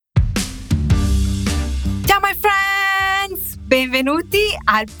Ciao my friends! Benvenuti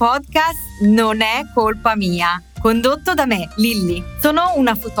al podcast Non è colpa mia, condotto da me, Lilly. Sono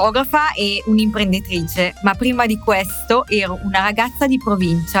una fotografa e un'imprenditrice, ma prima di questo ero una ragazza di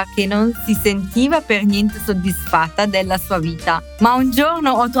provincia che non si sentiva per niente soddisfatta della sua vita. Ma un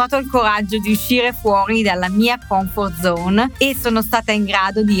giorno ho trovato il coraggio di uscire fuori dalla mia comfort zone e sono stata in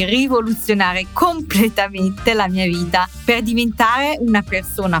grado di rivoluzionare completamente la mia vita per diventare una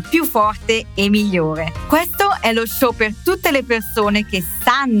persona più forte e migliore. Questo è lo show per tutte le persone che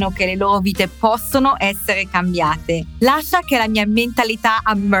sanno che le loro vite possono essere cambiate. Lascia che la mia mentalità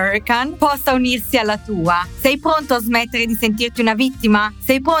American possa unirsi alla tua. Sei pronto a smettere di sentirti una vittima?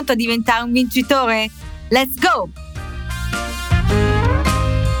 Sei pronto a diventare un vincitore? Let's go!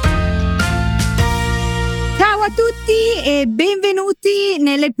 Ciao a tutti e benvenuti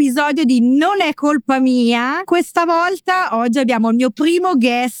nell'episodio di Non è colpa mia. Questa volta, oggi abbiamo il mio primo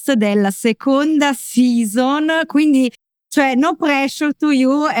guest della seconda season, quindi no pressure to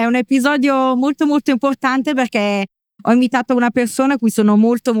you, è un episodio molto molto importante perché ho invitato una persona a cui sono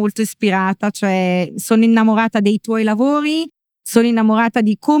molto molto ispirata, sono innamorata dei tuoi lavori, sono innamorata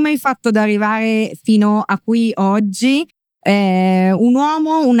di come hai fatto ad arrivare fino a qui oggi. Un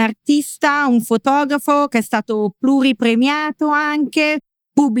uomo, un artista, un fotografo che è stato pluripremiato anche,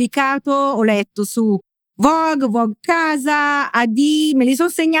 pubblicato, ho letto su Vogue Casa, AD, me li sono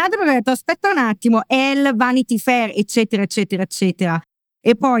segnati perché ho detto aspetta un attimo, Elle, Vanity Fair, eccetera, eccetera, eccetera.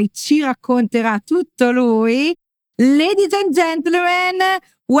 E poi ci racconterà tutto lui. Ladies and gentlemen,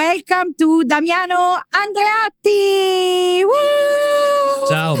 welcome to Damiano Andreotti! Woo!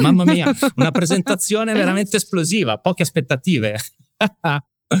 Ciao, mamma mia, una presentazione veramente esplosiva, poche aspettative.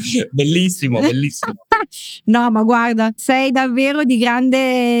 Bellissimo, bellissimo. No, ma guarda, sei davvero di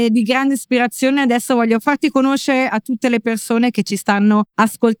grande ispirazione. Adesso voglio farti conoscere a tutte le persone che ci stanno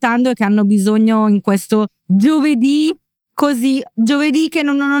ascoltando e che hanno bisogno in questo giovedì che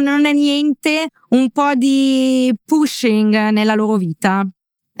non è niente, un po' di pushing nella loro vita.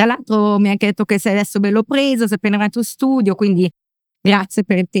 Tra l'altro mi ha detto che sei adesso bello preso, sei appena arrivato in studio, quindi grazie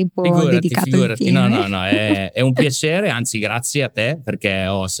per il tempo dedicato insieme. No, è un piacere, anzi grazie a te perché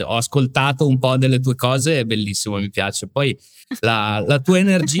ho ascoltato un po' delle tue cose, è bellissimo, mi piace. Poi la tua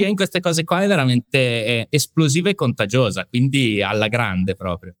energia in queste cose qua è veramente esplosiva e contagiosa, quindi alla grande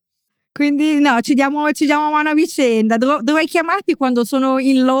proprio. Quindi no, ci diamo mano a vicenda. Dovrei chiamarti quando sono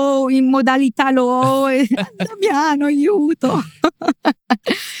in modalità low. Damiano, aiuto!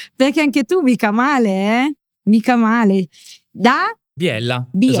 Perché anche tu mica male, eh? Mica male. Da? Biella,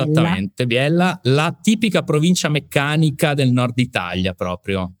 esattamente, Biella, la tipica provincia meccanica del nord Italia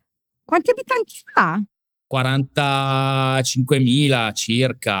proprio. Quanti abitanti fa? 45.000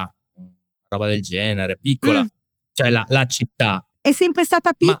 circa, roba del genere, piccola, cioè la città. È sempre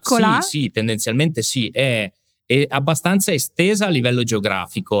stata piccola? Ma sì, tendenzialmente sì, è abbastanza estesa a livello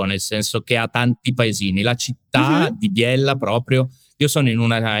geografico, nel senso che ha tanti paesini. La città di Biella proprio, io sono in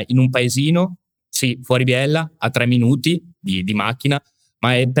un paesino, sì, fuori Biella, a 3 minuti di macchina,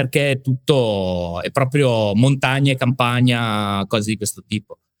 ma è perché tutto è proprio montagna e campagna, cose di questo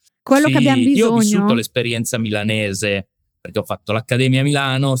tipo. Quello che abbiamo bisogno. Io ho vissuto l'esperienza milanese, perché ho fatto l'accademia a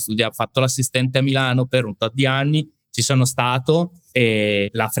Milano, ho fatto l'assistente a Milano per un tot di anni, ci sono stato e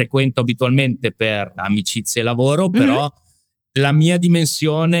la frequento abitualmente per amicizie e lavoro, però la mia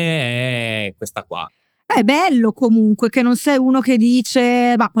dimensione è questa qua. È bello comunque che non sei uno che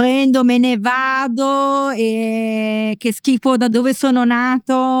dice ma prendo, me ne vado e che schifo da dove sono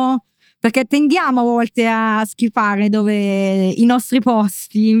nato, perché tendiamo a volte a schifare i nostri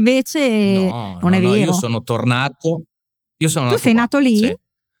posti, invece non è vero. Io sono tornato. Tu sei nato lì? Sì.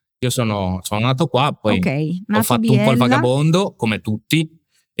 Io sono nato qua, poi ho fatto Biella. un po' il vagabondo come tutti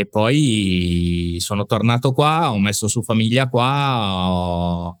e poi sono tornato qua, ho messo su famiglia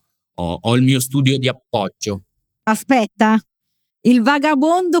qua, ho il mio studio di appoggio. Aspetta, il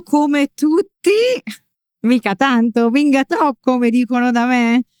vagabondo come tutti? Mica tanto, mica troppo come dicono da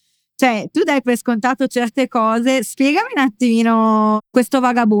me. Tu dai per scontato certe cose, spiegami un attimino questo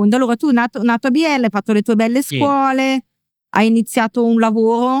vagabondo. Allora tu nato a Biella, hai fatto le tue belle scuole, hai iniziato un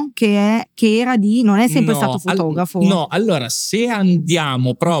lavoro che non è sempre stato fotografo. Allora se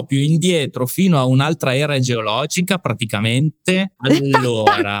andiamo proprio indietro fino a un'altra era geologica praticamente,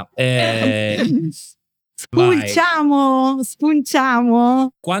 allora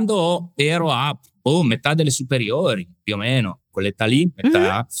spunciamo. Quando ero a metà delle superiori, più o meno, quell'età lì,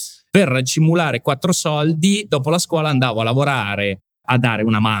 per cimulare 4 soldi, dopo la scuola andavo a lavorare, a dare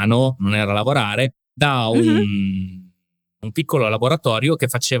una mano, non era lavorare, da un piccolo laboratorio che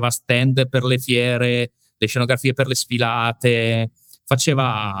faceva stand per le fiere, le scenografie per le sfilate,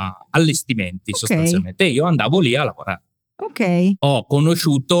 faceva allestimenti, Ok. sostanzialmente, e io andavo lì a lavorare. Ok. Ho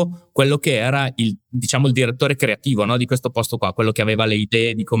conosciuto quello che era il direttore creativo, no, di questo posto qua, quello che aveva le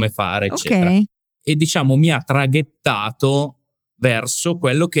idee di come fare, eccetera. Ok. E mi ha traghettato verso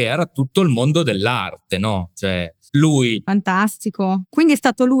quello che era tutto il mondo dell'arte, no? Cioè, lui Fantastico. Quindi è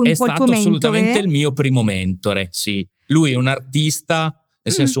stato lui un è po' il tuo stato assolutamente mentore? il mio primo mentore, sì. Lui è un artista,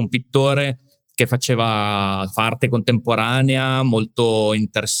 nel senso un pittore che faceva arte contemporanea molto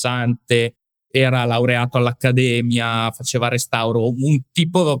interessante, era laureato all'Accademia, faceva restauro, un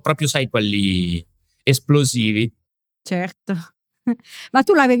tipo proprio, sai, quelli esplosivi. Certo. Ma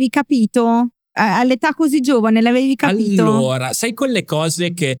tu l'avevi capito? All'età così giovane l'avevi capito? Allora, sai quelle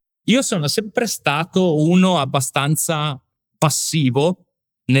cose che io sono sempre stato uno abbastanza passivo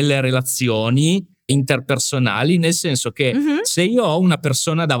nelle relazioni interpersonali, nel senso che se io ho una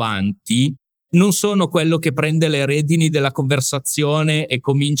persona davanti, non sono quello che prende le redini della conversazione e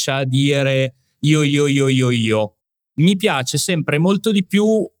comincia a dire io. Mi piace sempre molto di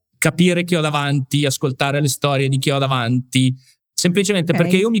più capire chi ho davanti, ascoltare le storie di chi ho davanti, semplicemente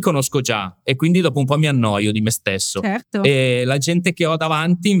perché io mi conosco già e quindi dopo un po' mi annoio di me stesso. Certo. E la gente che ho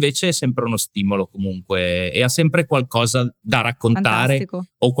davanti invece è sempre uno stimolo comunque e ha sempre qualcosa da raccontare. Fantastico.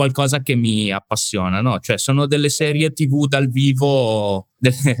 O qualcosa che mi appassiona, no? Cioè sono delle serie TV dal vivo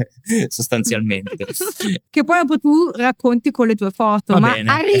sostanzialmente. Che poi dopo tu racconti con le tue foto, Va ma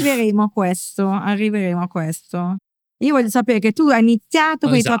bene. arriveremo a questo. Io voglio sapere che tu hai iniziato,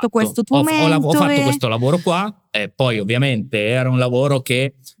 quindi hai trovato questo tuo Ho mentore. fatto questo lavoro qua e poi ovviamente era un lavoro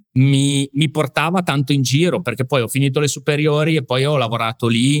che mi portava tanto in giro, perché poi ho finito le superiori e poi ho lavorato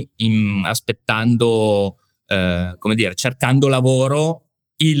lì aspettando, come dire, cercando il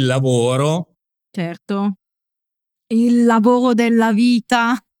lavoro. Certo. Il lavoro della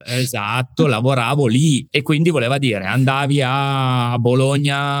vita. Esatto, lavoravo lì e quindi voleva dire andavi a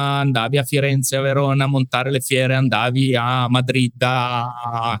Bologna, andavi a Firenze, a Verona a montare le fiere, andavi a Madrid,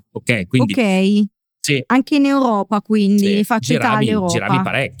 ok, quindi Ok. sì, Anche in Europa, quindi sì, faccio Italia, giravi Europa.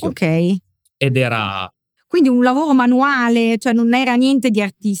 parecchio. Ok. Ed era Quindi un lavoro manuale, cioè non era niente di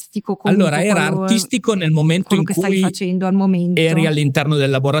artistico comunque. allora era artistico nel momento quello in che stavi cui facendo al momento. eri all'interno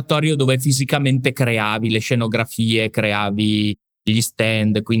del laboratorio dove fisicamente creavi le scenografie, creavi gli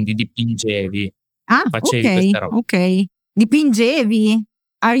stand, quindi dipingevi, Ah, facevi queste ok, robe. ok. Dipingevi?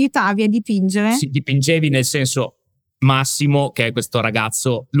 Aiutavi a dipingere? Sì, dipingevi nel senso Massimo, che è questo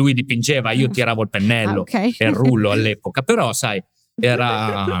ragazzo, lui dipingeva, io tiravo il pennello Ok. e il rullo all'epoca, però sai,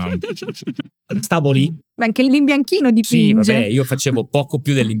 stavo lì. Beh, anche l'imbianchino Sì, dipinge. vabbè, io facevo poco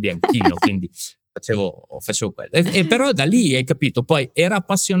più dell'imbianchino, quindi facevo quello. E però da lì hai capito, poi era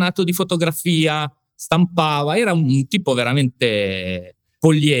appassionato di fotografia, stampava, era un tipo veramente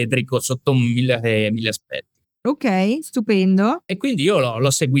poliedrico sotto mille aspetti. Ok, stupendo. E quindi io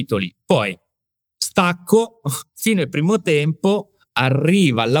l'ho seguito lì. Poi stacco, fino al primo tempo,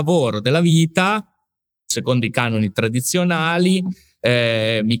 arriva il lavoro della vita, secondo i canoni tradizionali,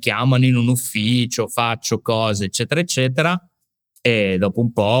 mi chiamano in un ufficio, faccio cose, eccetera, eccetera, e dopo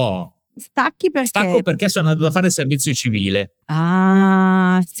un po' Stacchi perché? stacco perché sono andato a fare il servizio civile.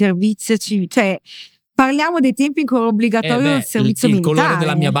 Ah, servizio civile. Cioè, parliamo dei tempi in cui era obbligatorio il servizio il militare. colore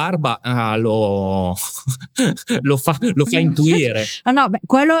della mia barba lo fa intuire. Ah no, beh,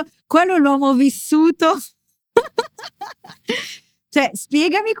 quello l'ho vissuto. Cioè,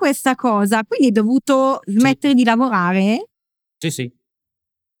 spiegami questa cosa. Quindi hai dovuto smettere di lavorare? Sì.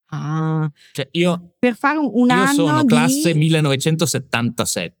 Ah, Cioè io per fare un anno sono di... classe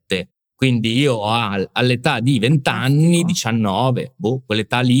 1977, quindi io all'età di 20 anni, 19,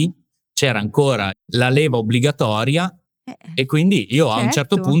 quell'età lì, c'era ancora la leva obbligatoria e quindi io a un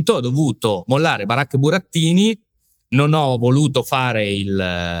certo certo. punto ho dovuto mollare baracca e burattini, non ho voluto fare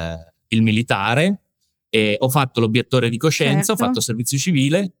il militare e ho fatto l'obiettore di coscienza, Certo. ho fatto servizio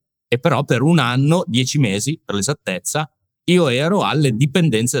civile e però per un anno, 10 mesi per l'esattezza, io ero alle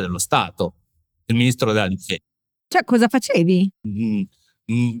dipendenze dello Stato, del ministro della difesa. Cioè, cosa facevi?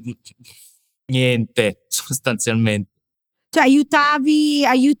 Niente, sostanzialmente. Cioè, aiutavi...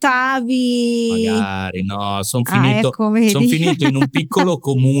 Magari, no, sono ecco, vedi. finito in un piccolo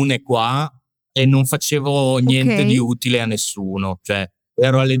comune qua e non facevo niente di utile a nessuno. Cioè,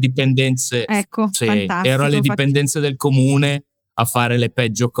 ero alle dipendenze, Ecco, sì, fantastico. ero alle dipendenze del comune a fare le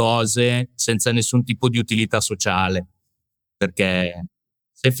peggio cose senza nessun tipo di utilità sociale. Perché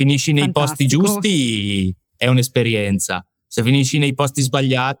se finisci nei posti giusti è un'esperienza, se finisci nei posti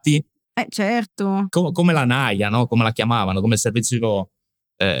sbagliati, certo. come la naia, no? Come la chiamavano, come il servizio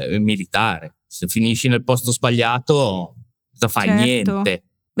militare. Se finisci nel posto sbagliato, cosa fai? Certo. Niente.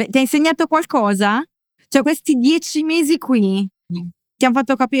 Beh, ti ha insegnato qualcosa? Cioè, questi 10 mesi qui? ti hanno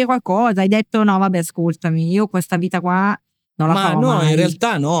fatto capire qualcosa? Hai detto no, vabbè, ascoltami, io questa vita qua non la Ma farò no, mai. in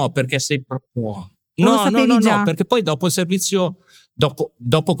realtà no, perché sei proprio... O lo No, sapevi già? perché poi dopo il servizio,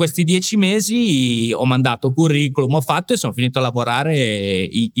 dopo questi 10 mesi ho mandato curriculum, ho fatto e sono finito a lavorare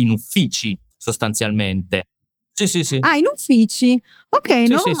in uffici sostanzialmente. Sì. Ah, in uffici? Ok, Sì,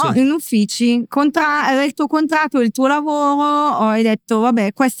 no, sì, sì. in uffici. Era il tuo contratto, il tuo lavoro, o hai detto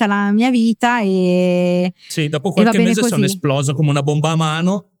vabbè, questa è la mia vita Sì, dopo e va qualche bene mese sono così. esploso come una bomba a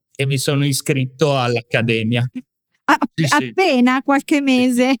mano e mi sono iscritto all'accademia. Sì. Appena qualche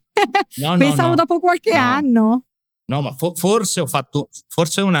mese. No, Pensavo dopo qualche no. anno. No, ma forse ho fatto,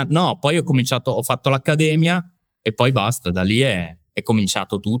 no, poi ho fatto l'accademia e poi basta, da lì è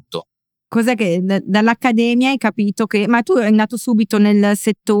cominciato tutto. Cos'è che dall'accademia hai capito che... Ma tu eri andato subito nel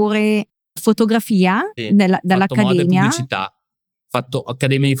settore fotografia Sì, ho fatto moda e dall'accademia, pubblicità, ho fatto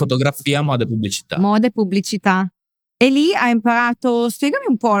accademia di fotografia, moda e pubblicità. moda e pubblicità. E lì hai imparato, spiegami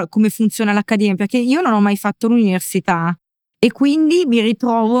un po' come funziona l'accademia, perché io non ho mai fatto l'università e quindi mi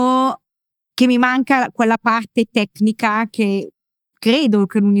ritrovo che mi manca quella parte tecnica che credo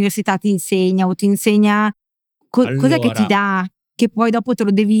che l'università ti insegna o ti insegna cos'è che ti Allora, dà, che poi dopo te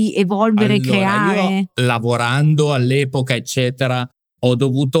lo devi evolvere e io creare. lavorando all'epoca, eccetera, ho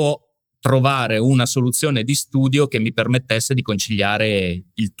dovuto trovare una soluzione di studio che mi permettesse di conciliare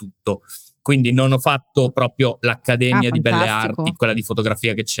il tutto. Quindi non ho fatto proprio Ah, l'Accademia di Belle Arti, fantastico. quella di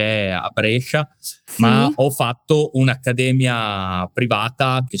fotografia che c'è a Brescia, ma Sì. ho fatto un'accademia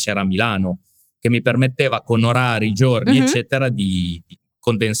privata che c'era a Milano, che mi permetteva con orari, giorni, Mhm. eccetera, di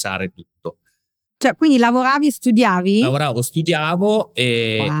condensare tutto. Cioè, quindi lavoravi e studiavi? Lavoravo, studiavo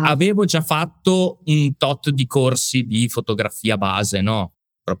e Wow. avevo già fatto un tot di corsi di fotografia base, no?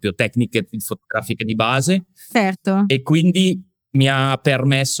 Proprio tecniche fotografiche di base, Certo. e quindi mi ha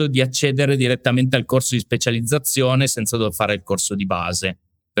permesso di accedere direttamente al corso di specializzazione senza dover fare il corso di base,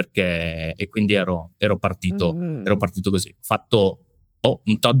 e quindi ero Mm. partito così. Ho fatto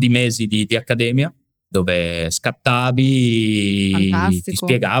un tot di mesi di accademia dove scattavi, ti Fantastico.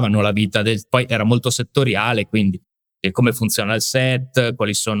 spiegavano la vita poi era molto settoriale, quindi come funziona il set,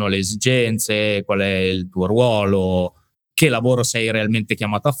 quali sono le esigenze, qual è il tuo ruolo, che lavoro sei realmente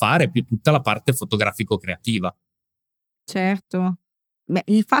chiamato a fare, più tutta la parte fotografico-creativa. Certo. Beh,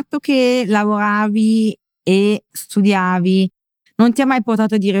 il fatto che lavoravi e studiavi non ti ha mai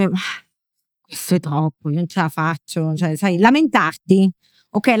portato a dire: "Mah, questo è troppo, io non ce la faccio", cioè sai, lamentarti,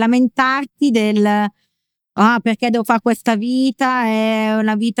 okay, lamentarti del: "Ah, perché devo fa' questa vita? È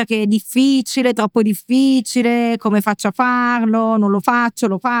una vita che è difficile, troppo difficile, come faccio a farlo? Non lo faccio,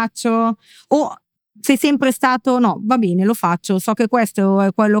 lo faccio?" O sei sempre stato: "No, va bene, lo faccio, so che questo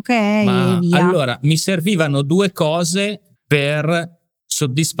è quello che è e Ma via." allora mi servivano due cose per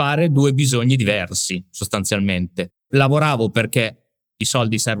soddisfare due bisogni diversi, sostanzialmente. Lavoravo perché i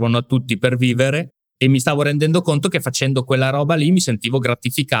soldi servono a tutti per vivere e mi stavo rendendo conto che facendo quella roba lì mi sentivo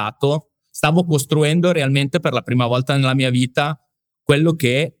gratificato, stavo costruendo realmente per la prima volta nella mia vita quello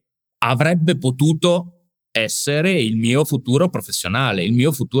che avrebbe potuto essere il mio futuro professionale, il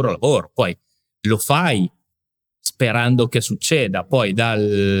mio futuro lavoro. Poi lo fai sperando che succeda, poi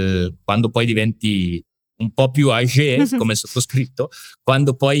quando poi diventi un po' più âgé, come sottoscritto,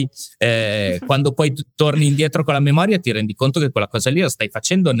 quando poi torni indietro con la memoria ti rendi conto che quella cosa lì la stai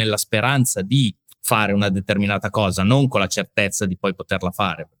facendo nella speranza di fare una determinata cosa, non con la certezza di poi poterla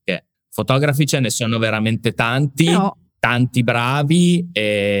fare, perché fotografi ce ne sono veramente Però tanti bravi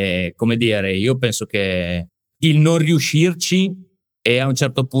e, come dire, io penso che il non riuscirci e a un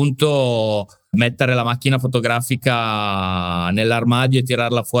certo punto mettere la macchina fotografica nell'armadio e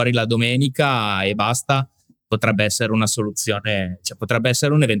tirarla fuori la domenica e basta potrebbe essere una soluzione, cioè potrebbe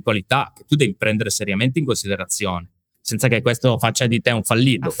essere un'eventualità che tu devi prendere seriamente in considerazione, senza che questo faccia di te un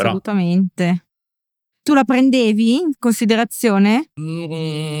fallito, però. assolutamente. Tu la prendevi in considerazione?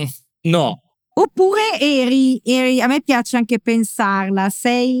 Mm, no. Oppure eri a me piace anche pensarla,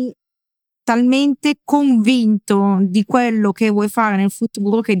 sei talmente convinto di quello che vuoi fare nel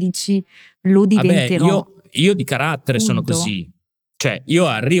futuro che dici: "Lo Vabbè, diventerò", io di carattere sono punto. così. Cioè, io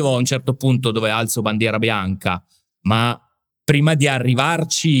arrivo a un certo punto dove alzo bandiera bianca, ma prima di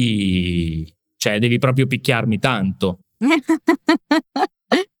arrivarci, cioè, devi proprio picchiarmi tanto.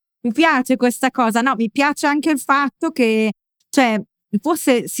 Mi piace questa cosa. No, mi piace anche il fatto che cioè,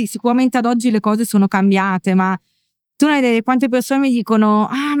 forse sì, sicuramente ad oggi le cose sono cambiate, ma tu non hai idea di quante persone mi dicono: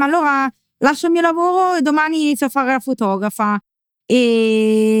 "Ah, ma allora lascio il mio lavoro e domani inizio a fare la fotografa".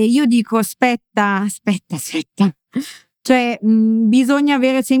 E io dico: "Aspetta, aspetta, aspetta. Cioè, bisogna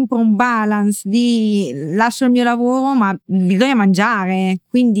avere sempre un balance di lascio il mio lavoro, ma bisogna mangiare,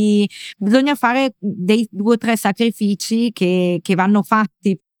 quindi bisogna fare dei 2 o 3 sacrifici che vanno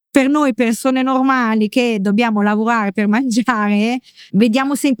fatti. Per noi persone normali che dobbiamo lavorare per mangiare,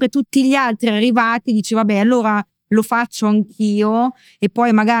 vediamo sempre tutti gli altri arrivati, dici vabbè allora lo faccio anch'io, e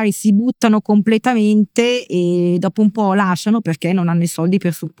poi magari si buttano completamente e dopo un po' lasciano perché non hanno i soldi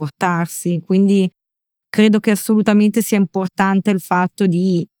per supportarsi. Quindi credo che assolutamente sia importante il fatto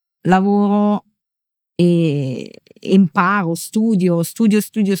di lavoro e imparo, studio,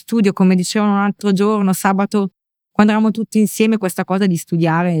 come dicevano l'altro giorno, sabato, quando eravamo tutti insieme, questa cosa di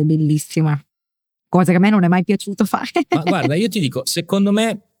studiare è bellissima, cosa che a me non è mai piaciuto fare. Ma guarda, io ti dico, secondo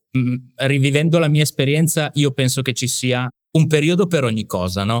me, rivivendo la mia esperienza, io penso che ci sia un periodo per ogni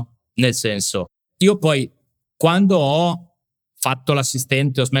cosa, no? Nel senso, io poi quando ho fatto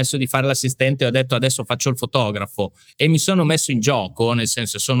l'assistente, ho smesso di fare l'assistente, ho detto adesso faccio il fotografo e mi sono messo in gioco, nel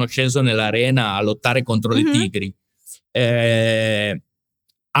senso sono sceso nell'arena a lottare contro le tigri.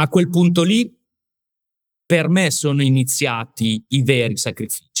 A quel punto lì per me sono iniziati i veri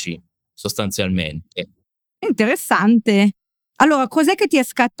sacrifici, sostanzialmente. Interessante. Allora, cos'è che ti è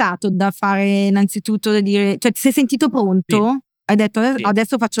scattato da fare innanzitutto, da dire, cioè ti sei sentito pronto? Sì. Hai detto Sì,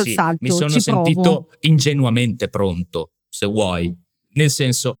 adesso faccio il sì, salto, mi sono ci sentito provo. ingenuamente pronto, se vuoi. Nel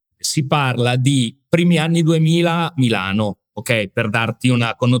senso, si parla di primi anni 2000 Milano, ok? Per darti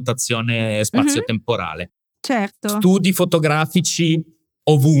una connotazione spazio-temporale. Certo. Studi fotografici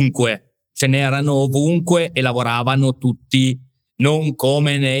ovunque, ce n'erano ovunque e lavoravano tutti, non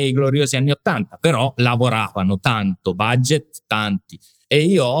come nei gloriosi anni '80, però lavoravano tanto, budget tanti. E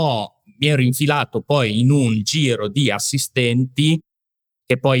io mi ero infilato poi in un giro di assistenti,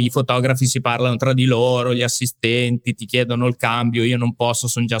 che poi i fotografi si parlano tra di loro, gli assistenti ti chiedono il cambio, io non posso,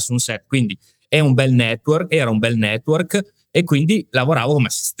 sono già su un set, quindi era un bel network e quindi lavoravo come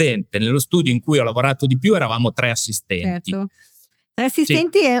assistente. Nello studio in cui ho lavorato di più eravamo 3 assistenti. Certo. 3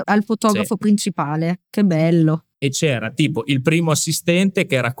 assistenti e al fotografo principale, che bello. E c'era tipo il primo assistente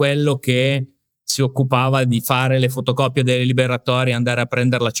che era quello che si occupava di fare le fotocopie delle liberatorie, andare a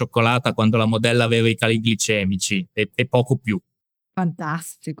prendere la cioccolata quando la modella aveva i cali glicemici e poco più.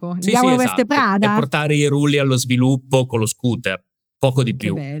 Fantastico. Sì, Diavolo Veste esatto. E Prada? portare i rulli allo sviluppo con lo scooter, poco di Che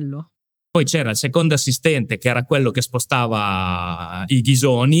più. bello. Poi c'era il secondo assistente che era quello che spostava i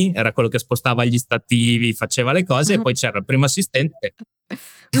ghisoni, era quello che spostava gli stativi, faceva le cose, e poi c'era il primo assistente.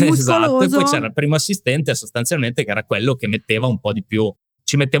 Esatto, e poi c'era il primo assistente sostanzialmente che era quello che metteva un po' di più,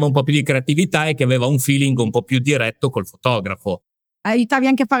 ci metteva un po' più di creatività e che aveva un feeling un po' più diretto col fotografo. Aiutavi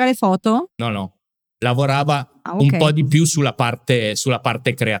anche a fare le foto? No, lavorava Okay. un po' di più sulla parte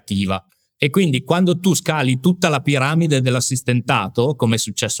creativa. E quindi quando tu scali tutta la piramide dell'assistentato, come è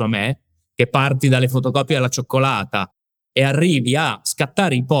successo a me, che parti dalle fotocopie della cioccolata e arrivi a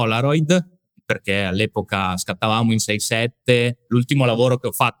scattare i Polaroid, perché all'epoca scattavamo in 6-7, l'ultimo lavoro che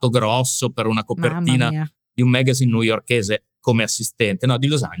ho fatto grosso per una copertina di un magazine newyorkese come assistente, no, di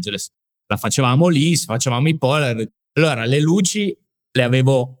Los Angeles, la facevamo lì, facevamo i Polaroid. Allora le luci le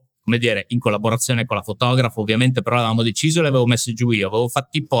avevo, come dire, in collaborazione con la fotografa ovviamente, però avevamo deciso, le avevo messe giù io, avevo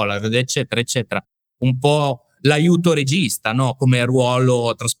fatto i Polaroid eccetera, un po' l'aiuto regista, no? Come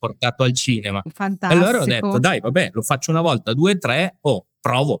ruolo trasportato al cinema. Fantastico. E allora ho detto dai vabbè, lo faccio una volta, 2, 3,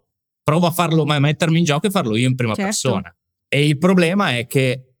 provo a farlo, ma mettermi in gioco e farlo io in prima persona. E il problema è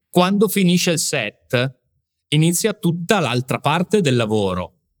che quando finisce il set inizia tutta l'altra parte del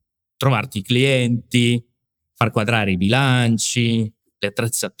lavoro, trovarti i clienti, far quadrare i bilanci, le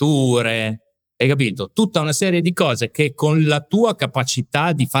attrezzature, hai capito? Tutta una serie di cose che con la tua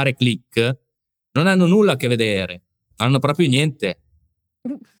capacità di fare click non hanno nulla a che vedere, hanno proprio niente.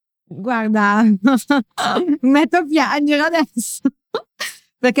 Guarda, mi metto a piangere adesso,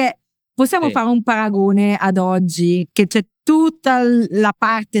 perché possiamo fare un paragone ad oggi, che c'è tutta la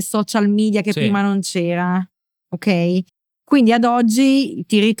parte social media che prima non c'era, ok? Quindi ad oggi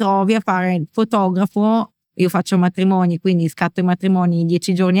ti ritrovi a fare il fotografo. Io faccio matrimoni, quindi scatto i matrimoni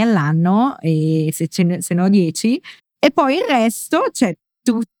 10 giorni all'anno, e se ne ho 10, e poi il resto c'è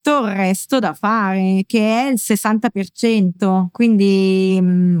tutto il resto da fare, che è il 60%.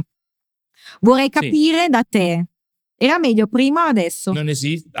 Quindi vorrei capire da te, era meglio prima o adesso? Non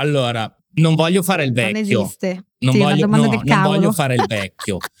esiste. Allora, non voglio fare il vecchio. Non esiste. Non sì, voglio, una domanda del cavolo. non voglio fare il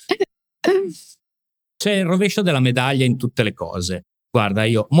vecchio. C'è il rovescio della medaglia in tutte le cose. Guarda,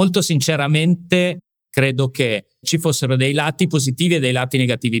 io molto sinceramente credo che ci fossero dei lati positivi e dei lati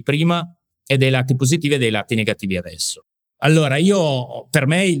negativi prima e dei lati positivi e dei lati negativi adesso. Allora, per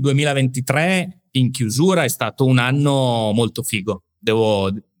me il 2023 in chiusura è stato un anno molto figo,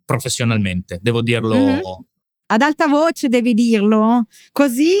 professionalmente, devo dirlo ad alta voce devi dirlo,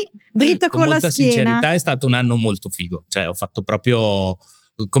 così dritto con la molta schiena. Sincerità, è stato un anno molto figo, cioè ho fatto proprio,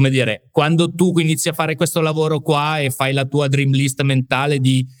 come dire, quando tu inizi a fare questo lavoro qua e fai la tua dream list mentale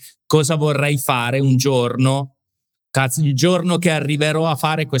di cosa vorrei fare un giorno, cazzo, il giorno che arriverò a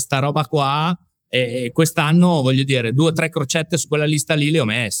fare questa roba qua, e quest'anno, voglio dire, 2 o 3 crocette su quella lista lì le ho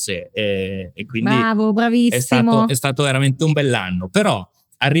messe, e quindi Bravo, bravissimo. è stato veramente un bell'anno. Però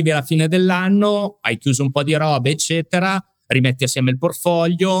arrivi alla fine dell'anno, hai chiuso un po' di robe eccetera, rimetti assieme il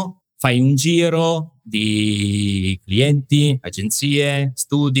portfolio, fai un giro di clienti, agenzie,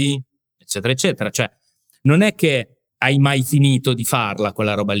 studi, eccetera eccetera. Cioè non è che hai mai finito di farla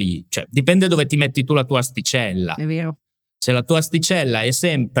quella roba lì, cioè dipende dove ti metti tu la tua asticella. È vero. Se la tua asticella è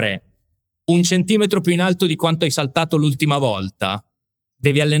sempre 1 centimetro più in alto di quanto hai saltato l'ultima volta,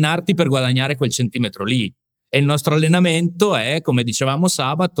 devi allenarti per guadagnare quel centimetro lì. E il nostro allenamento è, come dicevamo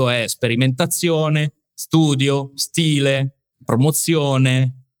sabato, è sperimentazione, studio, stile,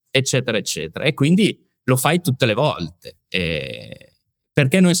 promozione, eccetera eccetera. E quindi lo fai tutte le volte,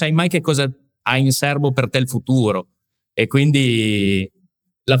 perché non sai mai che cosa ha in serbo per te il futuro, e quindi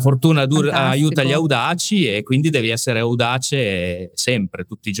la fortuna aiuta gli audaci, e quindi devi essere audace sempre,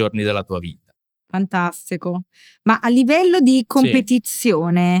 tutti i giorni della tua vita. Fantastico. Ma a livello di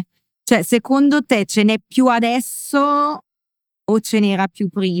competizione, cioè secondo te ce n'è più adesso o ce n'era più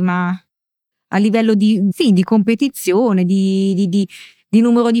prima? A livello di competizione, di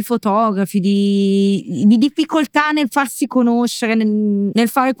numero di fotografi, di difficoltà nel farsi conoscere, nel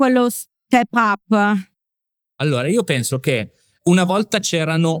fare quello step up? Allora, io penso che una volta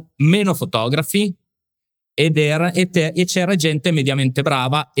c'erano meno fotografi e c'era gente mediamente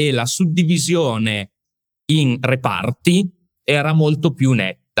brava, e la suddivisione in reparti era molto più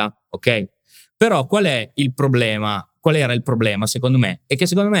netta, ok? Però qual è il problema? Qual era il problema secondo me? È che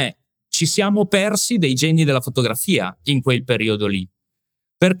secondo me ci siamo persi dei geni della fotografia in quel periodo lì,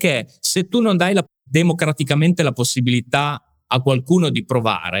 perché se tu non dai democraticamente la possibilità a qualcuno di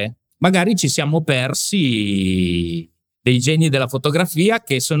provare, magari ci siamo persi dei geni della fotografia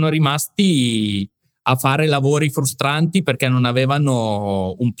che sono rimasti a fare lavori frustranti perché non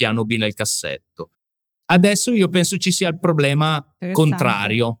avevano un piano B nel cassetto. Adesso io penso ci sia il problema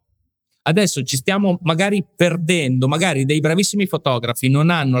contrario. Adesso ci stiamo magari perdendo, magari dei bravissimi fotografi non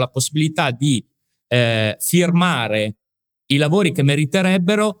hanno la possibilità di firmare i lavori che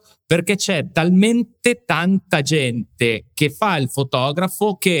meriterebbero, perché c'è talmente tanta gente che fa il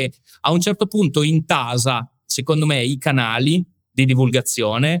fotografo che a un certo punto intasa, secondo me, i canali di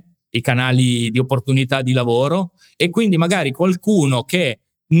divulgazione, i canali di opportunità di lavoro, e quindi magari qualcuno che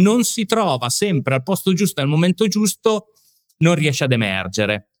non si trova sempre al posto giusto al momento giusto non riesce ad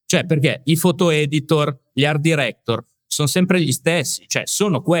emergere. Cioè, perché i photo editor, gli art director sono sempre gli stessi, cioè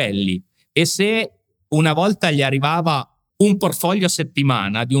sono quelli, e se una volta gli arrivava un portfolio a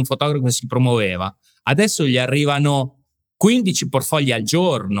settimana di un fotografo che si promuoveva, adesso gli arrivano 15 portfolio al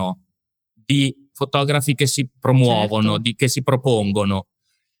giorno di fotografi che si promuovono, che si propongono.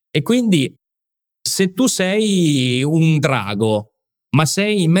 E quindi se tu sei un drago, ma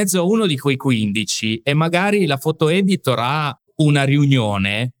sei in mezzo a uno di quei 15 e magari la foto editor ha una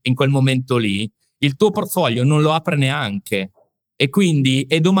riunione in quel momento lì, il tuo portfolio non lo apre neanche,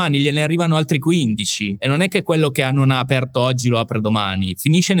 e domani gliene arrivano altri 15, e non è che quello che non ha aperto oggi lo apre domani,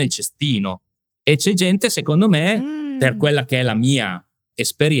 finisce nel cestino. E c'è gente, secondo me, per quella che è la mia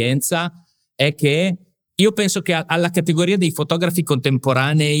esperienza, è che io penso che alla categoria dei fotografi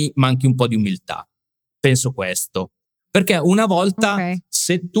contemporanei manchi un po' di umiltà. Penso questo. Perché una volta,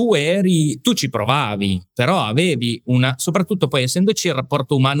 se tu ci provavi, però avevi soprattutto poi essendoci il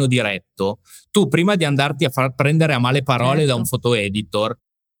rapporto umano diretto, tu prima di andarti a far prendere a male parole da un foto editor,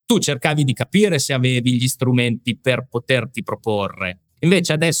 tu cercavi di capire se avevi gli strumenti per poterti proporre.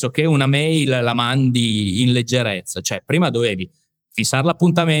 Invece adesso che una mail la mandi in leggerezza, cioè prima dovevi fissare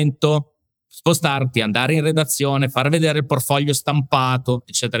l'appuntamento, spostarti, andare in redazione, far vedere il portfolio stampato,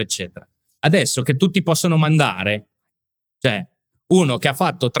 eccetera eccetera. Adesso che tutti possono mandare, cioè uno che ha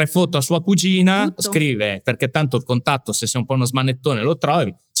fatto 3 foto a sua cugina, scrive, perché tanto il contatto, se sei un po' uno smanettone lo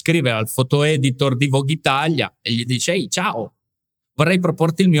trovi, scrive al foto editor di Vogue Italia e gli dice: ehi, ciao, vorrei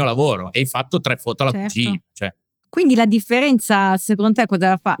proporti il mio lavoro, e hai fatto 3 foto alla cugina. Cioè. Quindi la differenza secondo te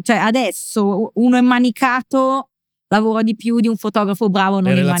cosa fa? Cioè adesso uno è manicato lavora di più di un fotografo bravo non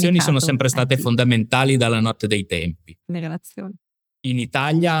immanicato. Le relazioni sono sempre state fondamentali dalla notte dei tempi. Le relazioni. In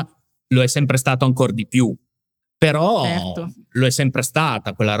Italia lo è sempre stato ancora di più. Però lo è sempre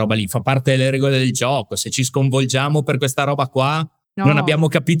stata quella roba lì, fa parte delle regole del gioco. Se ci sconvolgiamo per questa roba qua, non abbiamo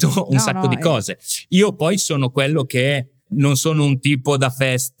capito un sacco di cose. Io poi sono quello che non sono un tipo da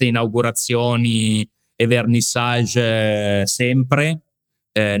feste, inaugurazioni e vernissage sempre,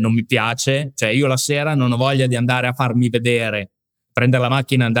 non mi piace. Cioè io la sera non ho voglia di andare a farmi vedere, prendere la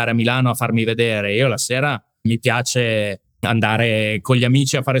macchina e andare a Milano a farmi vedere. Io la sera mi piace andare con gli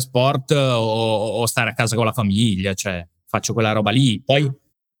amici a fare sport o stare a casa con la famiglia, cioè faccio quella roba lì. Poi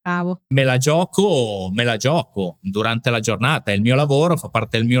Bravo. me la gioco durante la giornata, è il mio lavoro, fa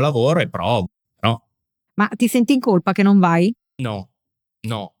parte del mio lavoro e provo, no? Ma ti senti in colpa che non vai?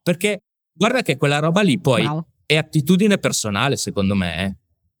 No, perché guarda che quella roba lì poi Bravo. è attitudine personale, secondo me.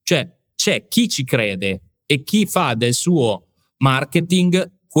 Cioè, c'è chi ci crede e chi fa del suo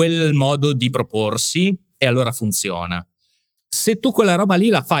marketing quel modo di proporsi e allora funziona. Se tu quella roba lì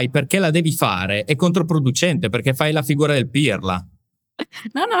la fai perché la devi fare, è controproducente perché fai la figura del pirla.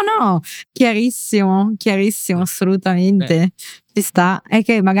 No, chiarissimo, assolutamente. Ci sta. È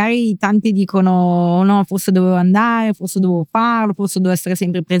che magari tanti dicono no, forse dovevo andare, forse dovevo farlo, forse devo essere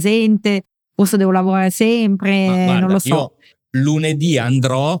sempre presente, forse devo lavorare sempre, Ma guarda, non lo so. io lunedì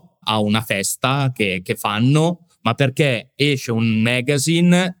andrò a una festa che fanno, ma perché esce un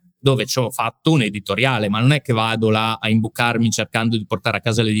magazine dove ci ho fatto un editoriale, ma non è che vado là a imbucarmi cercando di portare a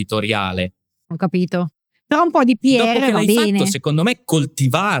casa l'editoriale. Ho capito. Però un po' di Dopo PR che va l'hai bene. fatto, secondo me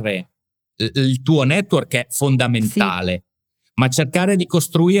coltivare il tuo network è fondamentale, ma cercare di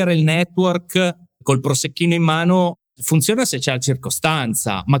costruire il network col prosecchino in mano funziona se c'è la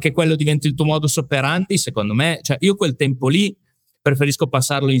circostanza, ma che quello diventi il tuo modus operandi, secondo me, cioè io quel tempo lì preferisco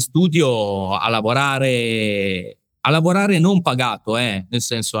passarlo in studio a lavorare non pagato, nel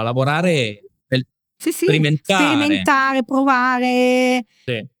senso a lavorare per sperimentare, provare.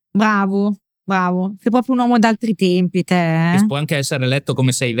 Sì. Bravo. Sei proprio un uomo d'altri tempi, te. Può anche essere letto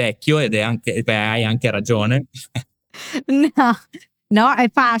come sei vecchio ed è anche, hai anche ragione. No, è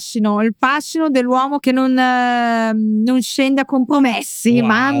il fascino dell'uomo che non scende a compromessi. Wow,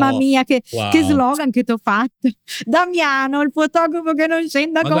 mamma mia, che slogan che ti ho fatto. Damiano, il fotografo che non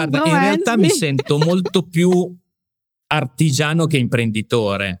scende a compromessi. Guarda, in realtà mi sento molto più artigiano che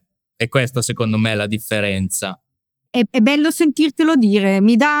imprenditore, e questa secondo me è la differenza. È bello sentirtelo dire,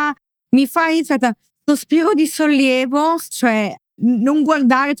 mi fai sospiro di sollievo, cioè non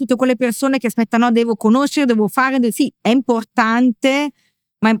guardare tutte quelle persone che aspettano, no, devo conoscere, devo fare, sì, è importante,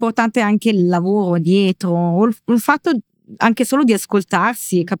 ma è importante anche il lavoro dietro, o il fatto anche solo di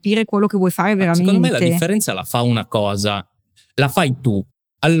ascoltarsi e capire quello che vuoi fare veramente. Secondo me la differenza la fa una cosa, la fai tu.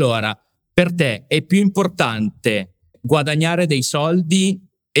 Allora, per te è più importante guadagnare dei soldi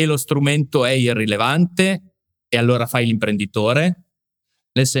e lo strumento è irrilevante e allora fai l'imprenditore?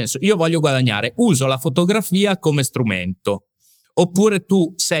 Nel senso, io voglio guadagnare, uso la fotografia come strumento. Oppure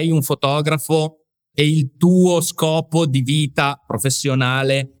tu sei un fotografo e il tuo scopo di vita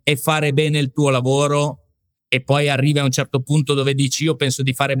professionale è fare bene il tuo lavoro e poi arrivi a un certo punto dove dici io penso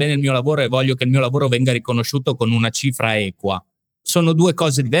di fare bene il mio lavoro e voglio che il mio lavoro venga riconosciuto con una cifra equa. Sono due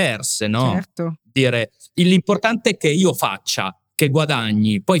cose diverse, no? Certo. Dire, l'importante è che io faccia, che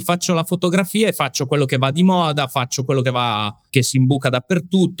guadagni, poi faccio la fotografia e faccio quello che va di moda, faccio quello che si imbuca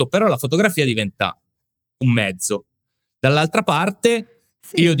dappertutto, però la fotografia diventa un mezzo. Dall'altra parte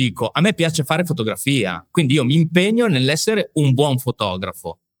io dico, a me piace fare fotografia, quindi io mi impegno nell'essere un buon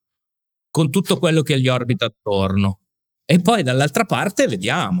fotografo, con tutto quello che gli orbita attorno. E poi dall'altra parte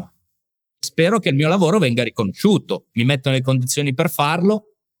vediamo. Spero che il mio lavoro venga riconosciuto, mi metto nelle condizioni per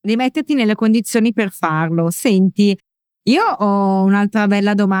farlo. Rimetterti nelle condizioni per farlo. Senti, io ho un'altra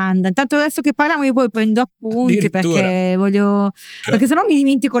bella domanda. Intanto adesso che parliamo io poi prendo appunti perché perché sennò mi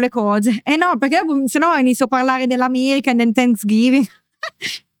dimentico le cose. No, perché sennò inizio a parlare dell'America e del Thanksgiving.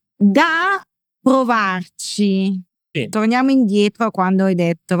 Da provarci. Sì. Torniamo indietro a quando hai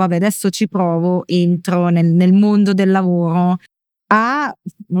detto, vabbè, adesso ci provo, entro nel mondo del lavoro.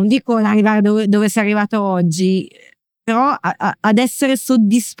 Non dico arrivare dove sei arrivato oggi, però ad essere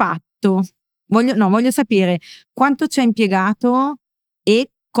soddisfatto. Voglio sapere quanto ci hai impiegato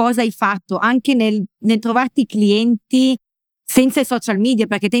e cosa hai fatto anche nel trovarti clienti senza i social media,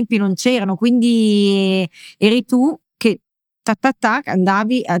 perché ai tempi non c'erano, quindi eri tu che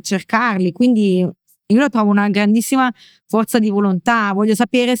andavi a cercarli, quindi io lo trovo una grandissima forza di volontà. Voglio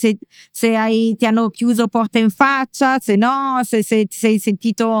sapere se ti hanno chiuso porta in faccia, se no, se ti sei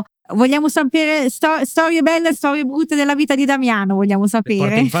sentito. Vogliamo sapere storie belle e storie brutte della vita di Damiano, vogliamo sapere. Le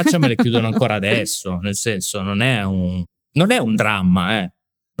porte in faccia me le chiudono ancora adesso, nel senso non è un dramma,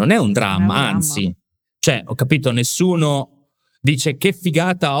 non è un dramma, anzi, cioè ho capito, nessuno dice che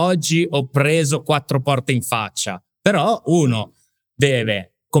figata oggi ho preso 4 porte in faccia, però uno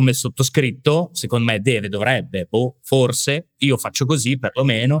deve, come sottoscritto, secondo me dovrebbe, forse, io faccio così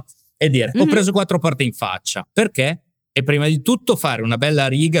perlomeno, e dire ho preso 4 porte in faccia, perché? E prima di tutto fare una bella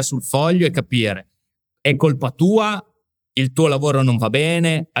riga sul foglio e capire è colpa tua, il tuo lavoro non va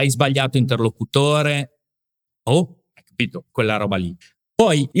bene, hai sbagliato interlocutore, hai capito? Quella roba lì.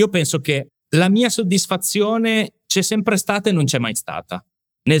 Poi io penso che la mia soddisfazione c'è sempre stata e non c'è mai stata,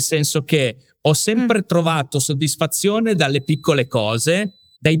 nel senso che ho sempre trovato soddisfazione dalle piccole cose,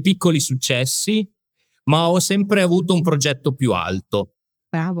 dai piccoli successi, ma ho sempre avuto un progetto più alto.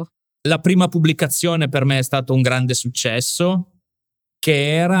 Bravo. La prima pubblicazione per me è stato un grande successo,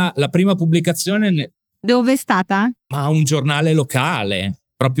 che era la prima pubblicazione Dove è stata? ma un giornale locale,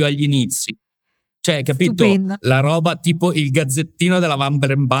 proprio agli inizi. Cioè, capito? Stupendo. La roba tipo il Gazzettino della Van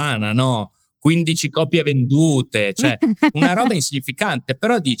Brembana, no? 15 copie vendute, cioè una roba insignificante,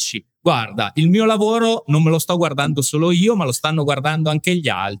 però dici, guarda, il mio lavoro non me lo sto guardando solo io, ma lo stanno guardando anche gli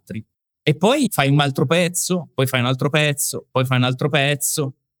altri. E poi fai un altro pezzo, poi fai un altro pezzo, poi fai un altro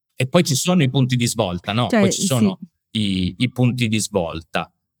pezzo, e poi ci sono i punti di svolta, no? Cioè, Poi ci sono sì. i punti di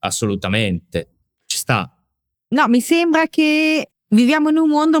svolta, assolutamente. Ci sta. No, mi sembra che viviamo in un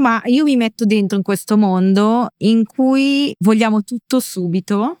mondo, ma io mi metto dentro in questo mondo in cui vogliamo tutto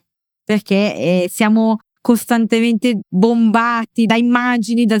subito, perché siamo costantemente bombati da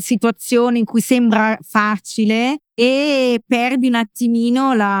immagini, da situazioni in cui sembra facile e perdi un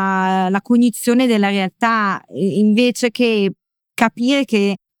attimino la cognizione della realtà, invece che capire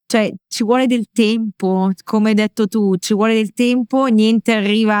che cioè ci vuole del tempo, come hai detto tu, ci vuole del tempo, niente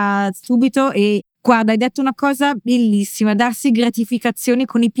arriva subito e guarda, hai detto una cosa bellissima, darsi gratificazioni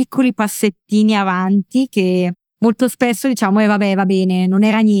con i piccoli passettini avanti che molto spesso diciamo vabbè va bene, non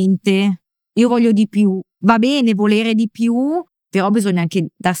era niente, io voglio di più, va bene volere di più, però bisogna anche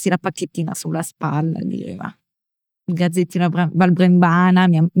darsi la pacchettina sulla spalla, dire va. Il Gazzettino Valbrembana,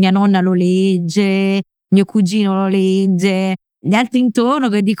 mia nonna lo legge, mio cugino lo legge, gli altri intorno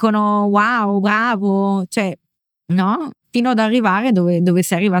che dicono wow, bravo, cioè no? Fino ad arrivare dove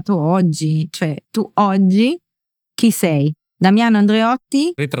sei arrivato oggi. Cioè, tu oggi chi sei? Damiano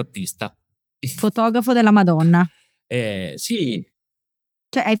Andreotti, Ritrattista. fotografo della Madonna. Sì.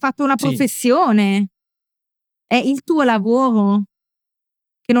 Cioè, hai fatto una Sì. professione. È il tuo lavoro.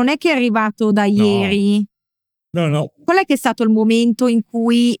 Che non è che è arrivato da ieri. No. Qual è che è stato il momento in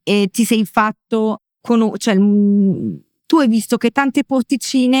cui ti sei fatto cioè, tu hai visto che tante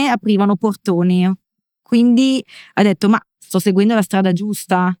porticine aprivano portoni. Quindi hai detto, ma sto seguendo la strada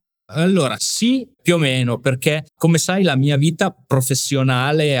giusta? Allora, sì, più o meno, perché come sai la mia vita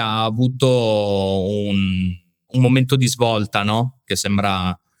professionale ha avuto un momento di svolta, no? Che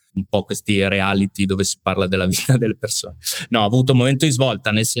sembra un po' questi reality dove si parla della vita delle persone. No, ha avuto un momento di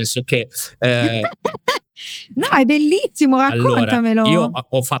svolta, nel senso che no, è bellissimo, raccontamelo. Allora, io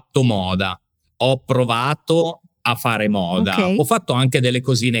ho fatto moda, ho provato a fare moda, Ok. ho fatto anche delle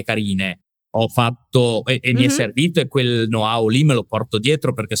cosine carine, ho fatto e mi è servito e quel know-how lì me lo porto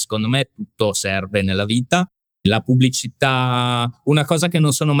dietro perché secondo me tutto serve nella vita. La pubblicità, una cosa che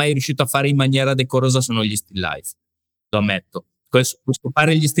non sono mai riuscito a fare in maniera decorosa sono gli still life, lo ammetto.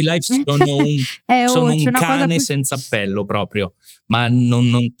 Fare gli still life sono un cane senza appello proprio, ma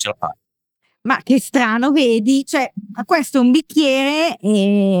non ce la faccio. Ma che strano, vedi? Cioè, questo è un bicchiere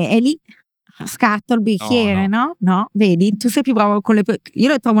e lì scatto il bicchiere, no? No, vedi? Tu sei più bravo con io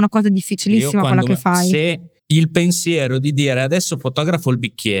lo trovo una cosa difficilissima quella che fai. Se il pensiero di dire adesso fotografo il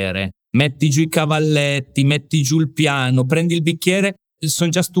bicchiere, metti giù i cavalletti, metti giù il piano, prendi il bicchiere, sono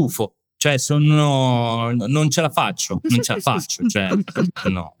già stufo. Cioè, non ce la faccio, cioè,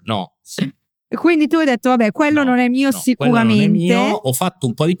 no. Quindi tu hai detto, vabbè, quello non è mio sicuramente. Quello non è mio, ho fatto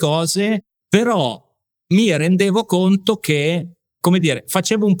un po' di cose, però mi rendevo conto che, come dire,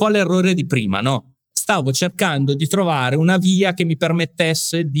 facevo un po' l'errore di prima, no? Stavo cercando di trovare una via che mi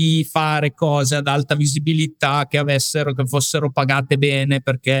permettesse di fare cose ad alta visibilità, che fossero pagate bene,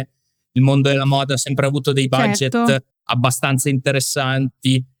 perché il mondo della moda ha sempre avuto dei budget abbastanza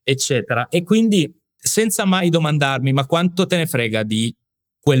interessanti, eccetera. E quindi, senza mai domandarmi, ma quanto te ne frega di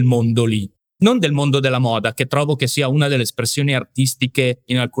quel mondo lì? Non del mondo della moda, che trovo che sia una delle espressioni artistiche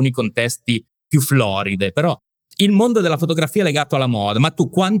in alcuni contesti più floride, però il mondo della fotografia è legato alla moda. Ma tu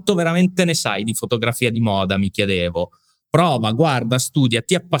quanto veramente ne sai di fotografia di moda, mi chiedevo. Prova, guarda, studia,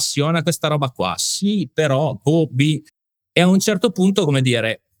 ti appassiona questa roba qua? Sì, però, hobby. E a un certo punto, come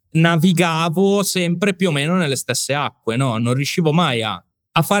dire, navigavo sempre più o meno nelle stesse acque, no? Non riuscivo mai a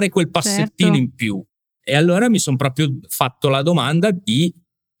fare quel passettino in più. E allora mi sono proprio fatto la domanda di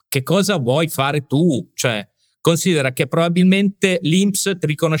che cosa vuoi fare tu? Cioè, considera che probabilmente l'INPS ti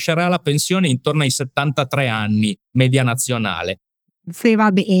riconoscerà la pensione intorno ai 73 anni, media nazionale. Se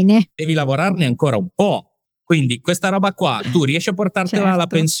va bene. Devi lavorarne ancora un po'. Quindi questa roba qua, tu riesci a portartela alla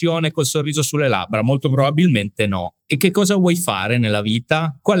pensione col sorriso sulle labbra? Molto probabilmente no. e che cosa vuoi fare nella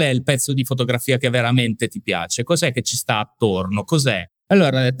vita? Qual è il pezzo di fotografia che veramente ti piace? Cos'è che ci sta attorno? Cos'è?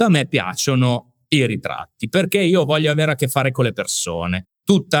 Allora ho detto, a me piacciono i ritratti, perché io voglio avere a che fare con le persone.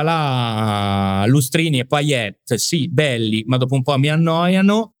 Tutta la lustrini e paillette, sì, belli, ma dopo un po' mi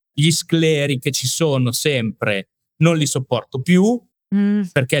annoiano. Gli scleri che ci sono sempre non li sopporto più,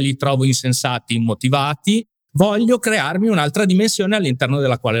 perché li trovo insensati, immotivati. Voglio crearmi un'altra dimensione all'interno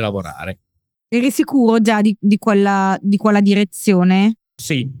della quale lavorare. Eri sicuro già di quella direzione?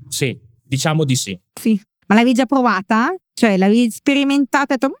 Sì, diciamo di sì. Sì. Ma l'avevi già provata? Cioè l'avevi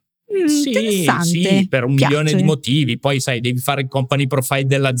sperimentata e hai detto, interessante. Sì, per un piace. milione di motivi. Poi sai, devi fare il company profile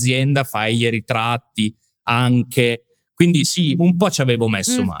dell'azienda, fai i ritratti anche. Quindi sì, un po' ci avevo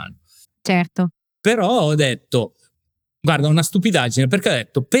messo mano. Certo. Però ho detto, guarda, una stupidaggine, perché ho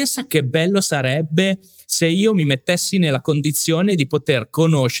detto, pensa che bello sarebbe se io mi mettessi nella condizione di poter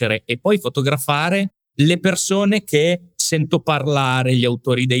conoscere e poi fotografare le persone che sento parlare, gli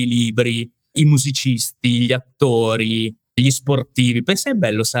autori dei libri, i musicisti, gli attori, gli sportivi. Pensa che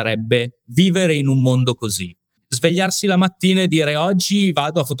bello sarebbe vivere in un mondo così. Svegliarsi la mattina e dire oggi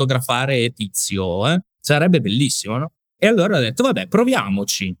vado a fotografare Tizio, sarebbe bellissimo, no? E allora ho detto, vabbè,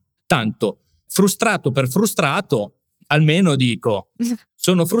 proviamoci. Tanto, frustrato per frustrato, almeno dico,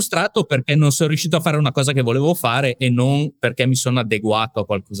 sono frustrato perché non sono riuscito a fare una cosa che volevo fare e non perché mi sono adeguato a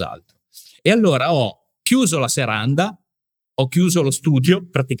qualcos'altro. E allora ho chiuso la serranda, ho chiuso lo studio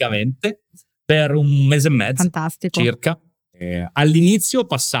praticamente per un mese e mezzo. Fantastico. Circa. All'inizio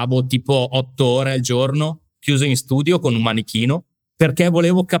passavo tipo 8 ore al giorno chiuso in studio con un manichino, perché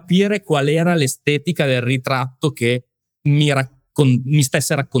volevo capire qual era l'estetica del ritratto che mi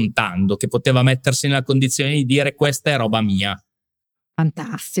stesse raccontando, che poteva mettersi nella condizione di dire questa è roba mia.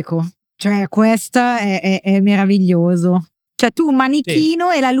 Fantastico. Cioè questa è meraviglioso. Cioè tu un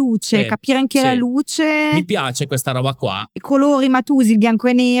manichino e la luce, capire anche la luce. Mi piace questa roba qua. I colori, ma tu usi il bianco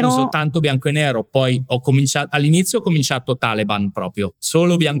e nero? Uso tanto bianco e nero, poi all'inizio ho cominciato Taliban proprio,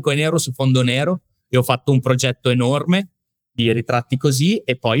 solo bianco e nero su fondo nero, e ho fatto un progetto enorme di ritratti così,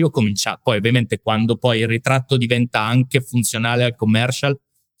 e poi ho cominciato, poi ovviamente quando poi il ritratto diventa anche funzionale al commercial,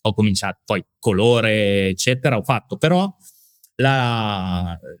 ho cominciato poi colore eccetera, ho fatto, però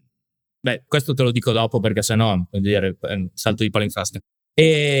questo te lo dico dopo perché sennò salto di palo in frasca.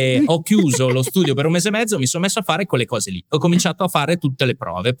 E ho chiuso lo studio per un mese e mezzo, mi sono messo a fare quelle cose lì, ho cominciato a fare tutte le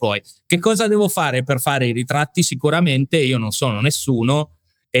prove. Poi che cosa devo fare per fare i ritratti? Sicuramente io non sono nessuno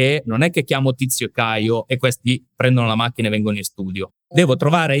e non è che chiamo Tizio e Caio e questi prendono la macchina e vengono in studio. Devo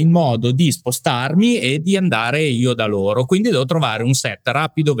trovare il modo di spostarmi e di andare io da loro, quindi devo trovare un set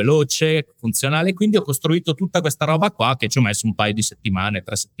rapido, veloce, funzionale. Quindi ho costruito tutta questa roba qua, che ci ho messo un paio di settimane,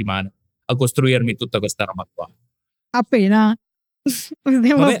 3 settimane a costruirmi tutta questa roba qua. Appena?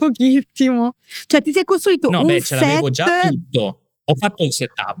 Sembra pochissimo. Cioè ti sei costruito un set? Ce l'avevo già tutto. Ho fatto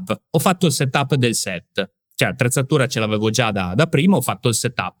il setup del set. Cioè attrezzatura ce l'avevo già da prima, ho fatto il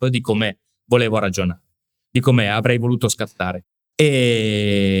setup di come volevo ragionare, di come avrei voluto scattare.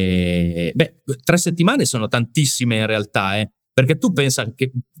 E 3 settimane sono tantissime in realtà, perché tu pensa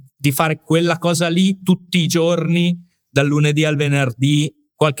che di fare quella cosa lì tutti i giorni, dal lunedì al venerdì,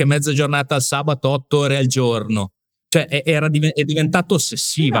 qualche mezza giornata al sabato, 8 ore al giorno. Cioè è diventata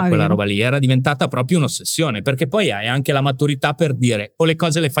ossessiva quella roba lì, era diventata proprio un'ossessione, perché poi hai anche la maturità per dire o le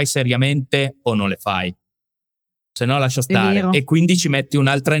cose le fai seriamente o non le fai, se no lascia stare, e quindi ci metti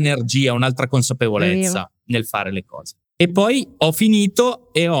un'altra energia, un'altra consapevolezza nel fare le cose. E poi ho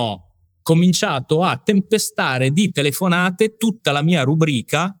finito e ho cominciato a tempestare di telefonate tutta la mia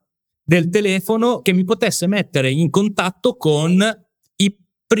rubrica del telefono che mi potesse mettere in contatto con i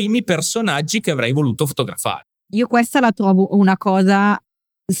primi personaggi che avrei voluto fotografare. Io questa la trovo una cosa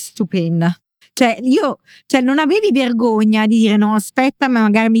stupenda. Cioè non avevi vergogna di dire no, aspetta, ma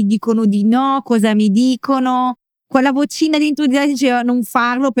magari mi dicono di no, cosa mi dicono? Quella vocina dentro di te diceva non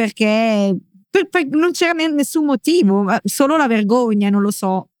farlo perché non c'era nessun motivo, solo la vergogna, non lo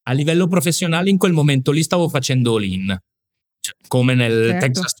so. A livello professionale in quel momento lì stavo facendo all-in, cioè, come nel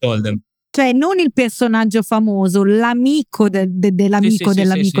Texas Hold'em. Cioè non il personaggio famoso, l'amico dell'amico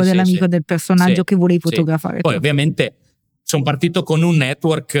del personaggio che volevi fotografare. Poi ovviamente sono partito con un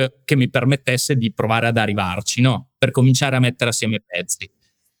network che mi permettesse di provare ad arrivarci, no? Per cominciare a mettere assieme i pezzi.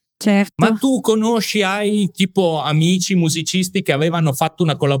 Certo. Ma tu hai tipo amici musicisti che avevano fatto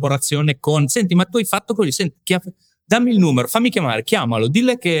una collaborazione con... Senti, ma tu hai fatto così? Senti, dammi il numero, fammi chiamare, chiamalo,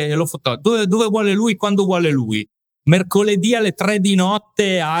 dille che lo fotografo. Dove vuole lui, quando vuole lui. Mercoledì alle 3 di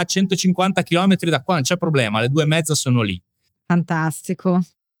notte a 150 km da qua, non c'è problema, alle 2:30 sono lì. Fantastico.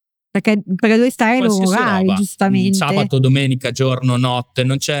 perché devi stare ai loro qualsiasi orari, roba, giustamente. sabato, domenica, giorno, notte,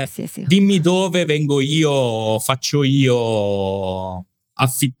 non c'è. Sì. Dimmi dove, vengo io, faccio io,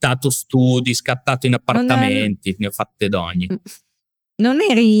 affittato studi, scattato in appartamenti, ne ho fatte d'ogni. Non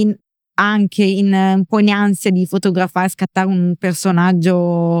eri anche un po' in ansia di fotografare, scattare un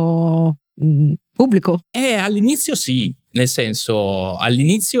personaggio pubblico? All'inizio sì, nel senso,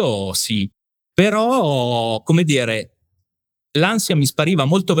 all'inizio sì, però, come dire, l'ansia mi spariva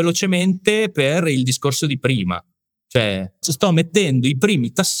molto velocemente per il discorso di prima. Cioè, sto mettendo i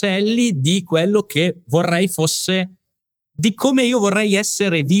primi tasselli di quello che vorrei fosse, di come io vorrei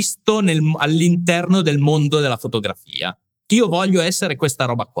essere visto all'interno del mondo della fotografia. Io voglio essere questa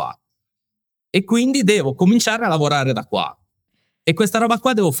roba qua. E quindi devo cominciare a lavorare da qua. E questa roba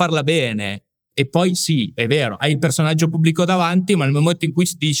qua devo farla bene. E poi sì, è vero, hai il personaggio pubblico davanti, ma nel momento in cui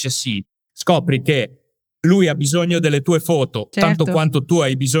si dice sì, scopri che lui ha bisogno delle tue foto, tanto quanto tu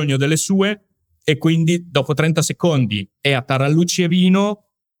hai bisogno delle sue, e quindi dopo 30 secondi è a tarallucci e vino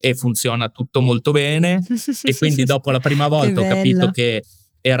e funziona tutto molto bene. E quindi dopo la prima volta ho capito che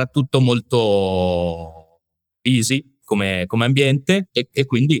era tutto molto easy come ambiente e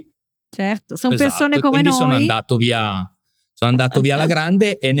quindi certo, sono persone come quindi noi. sono andato via alla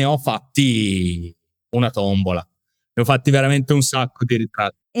grande e ne ho fatti una tombola. Ne ho fatti veramente un sacco di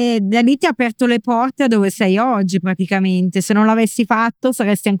ritratti. E da lì ti ha aperto le porte a dove sei oggi praticamente. Se non l'avessi fatto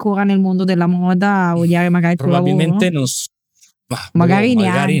saresti ancora nel mondo della moda a odiare magari il tuo lavoro? Probabilmente non magari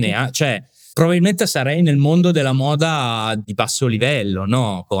neanche. Cioè, probabilmente sarei nel mondo della moda di basso livello,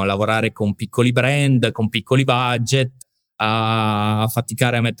 no? Con lavorare con piccoli brand, con piccoli budget, a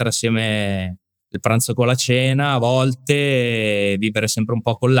faticare a mettere assieme il pranzo con la cena, a volte vivere sempre un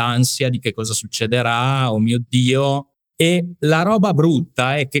po' con l'ansia di che cosa succederà, oh mio Dio. E la roba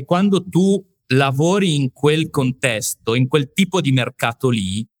brutta è che quando tu lavori in quel contesto, in quel tipo di mercato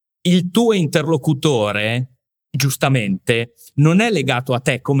lì, il tuo interlocutore, giustamente, non è legato a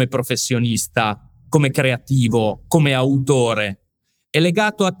te come professionista, come creativo, come autore, è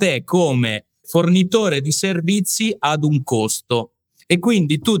legato a te come fornitore di servizi ad un costo e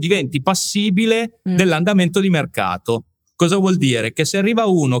quindi tu diventi passibile dell'andamento di mercato. Cosa vuol dire? Che se arriva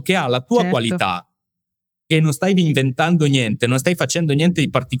uno che ha la tua qualità e non stai inventando niente, non stai facendo niente di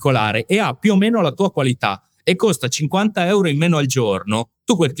particolare e ha più o meno la tua qualità e costa 50 euro in meno al giorno,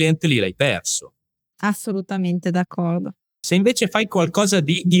 tu quel cliente lì l'hai perso. Assolutamente d'accordo. Se invece fai qualcosa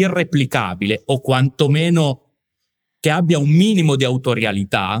di irreplicabile o quantomeno che abbia un minimo di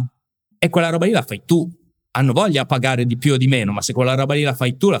autorialità, e quella roba lì la fai tu. Hanno voglia a pagare di più o di meno, ma se quella roba lì la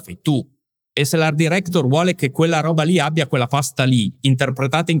fai tu, la fai tu. E se l'art director vuole che quella roba lì abbia quella pasta lì,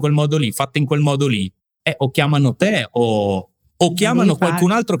 interpretata in quel modo lì, fatta in quel modo lì, o chiamano te o chiamano qualcun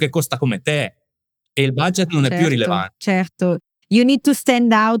altro che costa come te e il budget non è più rilevante. Certo. You need to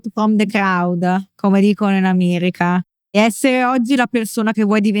stand out from the crowd, come dicono in America. E essere oggi la persona che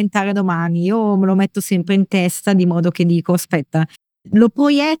vuoi diventare domani. Io me lo metto sempre in testa di modo che dico, aspetta, lo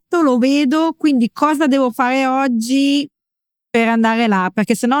proietto, lo vedo, quindi cosa devo fare oggi per andare là?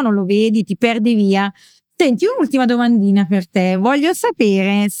 Perché se no non lo vedi, ti perdi via. Senti, un'ultima domandina per te. Voglio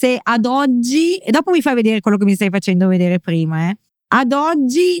sapere se ad oggi, e dopo mi fai vedere quello che mi stai facendo vedere prima, ad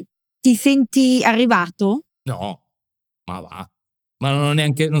oggi ti senti arrivato? No, ma va. Ma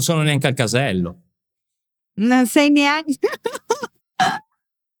non sono neanche al casello. Non sei neanche...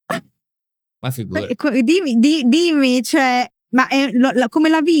 Ma figurati. Dimmi, cioè, ma come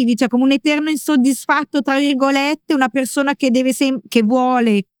la vivi? Cioè, come un eterno insoddisfatto, tra virgolette, una persona che deve che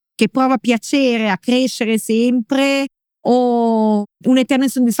vuole, che prova piacere a crescere sempre, o un eterno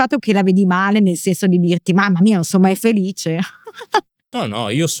insoddisfatto che la vedi male, nel senso di dirti, mamma mia, non sono mai felice? No,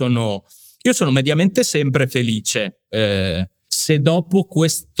 io sono mediamente sempre felice. Se dopo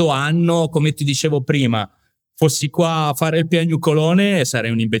questo anno, come ti dicevo prima, fossi qua a fare il piagnucolone,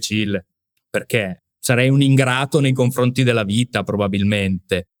 sarei un imbecille, perché sarei un ingrato nei confronti della vita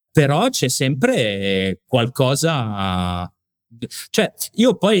probabilmente. Però c'è sempre qualcosa, cioè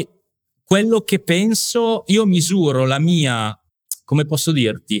io poi quello che penso, io misuro la mia, come posso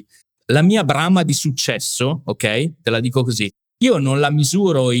dirti, la mia brama di successo, ok? Te la dico così. Io non la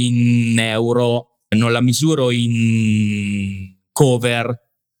misuro in euro, non la misuro in cover,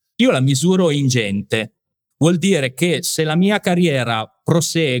 io la misuro in gente. Vuol dire che se la mia carriera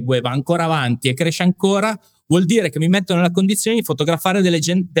prosegue, va ancora avanti e cresce ancora, vuol dire che mi metto nella condizione di fotografare della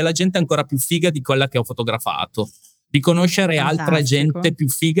gente ancora più figa di quella che ho fotografato, di conoscere altra gente più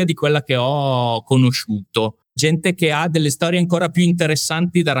figa di quella che ho conosciuto, gente che ha delle storie ancora più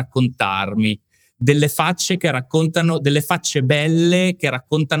interessanti da raccontarmi, delle facce che raccontano, delle facce belle che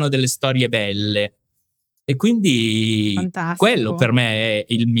raccontano delle storie belle. E quindi Fantastico. quello per me è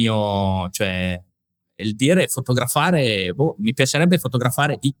il mio, cioè il dire fotografare, mi piacerebbe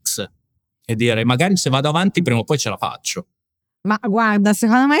fotografare X e dire magari se vado avanti prima o poi ce la faccio. Ma guarda,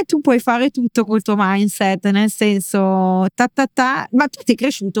 secondo me tu puoi fare tutto col tuo mindset, nel senso, ma tu sei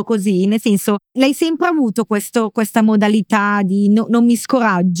cresciuto così, nel senso, l'hai sempre avuto questa modalità di non mi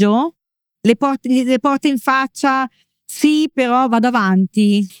scoraggio, le porte in faccia, sì, però vado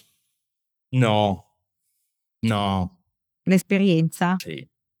avanti. No. L'esperienza? Sì.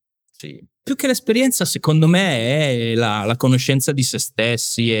 Più che l'esperienza, secondo me, è la conoscenza di se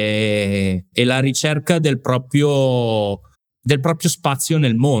stessi e la ricerca del proprio spazio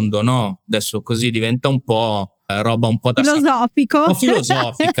nel mondo, no? Adesso così diventa un po' roba un po' da Filosofico. un po'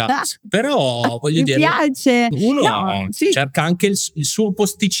 filosofica, però voglio Mi dire, piace. uno No, sì. cerca anche il suo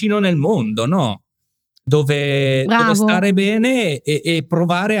posticino nel mondo, no? Dove Bravo. stare bene e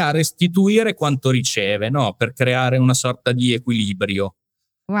provare a restituire quanto riceve, no? Per creare una sorta di equilibrio.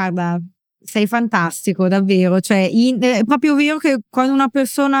 Guarda, sei fantastico, davvero. Cioè, è proprio vero che quando una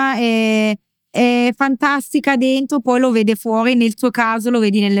persona è fantastica dentro, poi lo vede fuori, nel tuo caso lo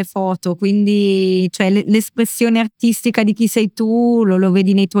vedi nelle foto, quindi cioè, l'espressione artistica di chi sei tu lo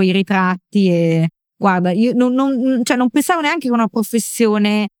vedi nei tuoi ritratti e guarda, io cioè, non pensavo neanche che una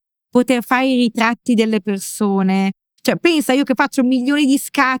professione poter fare i ritratti delle persone. Cioè, pensa, io che faccio milioni di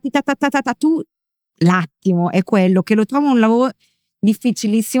scatti, tu l'attimo è quello che lo trovo un lavoro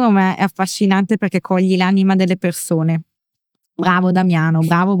difficilissimo, ma è affascinante perché cogli l'anima delle persone. Bravo Damiano,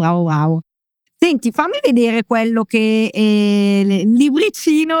 bravo. Senti, fammi vedere quello che è il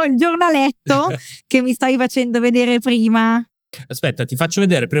libricino, il giornaletto che mi stavi facendo vedere prima. Aspetta, ti faccio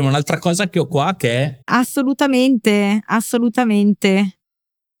vedere prima un'altra cosa che ho qua che è... Assolutamente.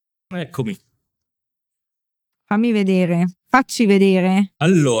 Eccomi. Fammi vedere, facci vedere.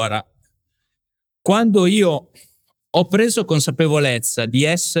 Allora, quando io ho preso consapevolezza di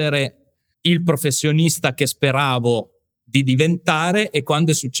essere il professionista che speravo di diventare e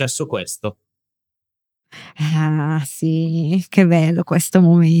quando è successo questo. Ah, sì, che bello questo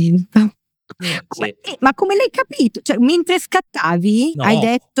momento. Sì. Ma come l'hai capito? Cioè, mentre scattavi, hai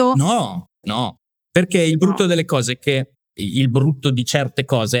detto... No, perché il brutto delle cose è che il brutto di certe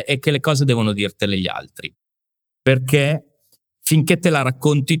cose è che le cose devono dirtele gli altri. Perché finché te la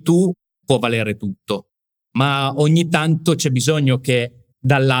racconti tu può valere tutto, ma ogni tanto c'è bisogno che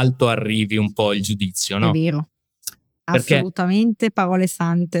dall'alto arrivi un po' il giudizio, no? È vero, Perché, assolutamente parole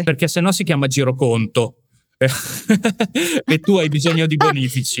sante. perché se no si chiama giroconto e tu hai bisogno di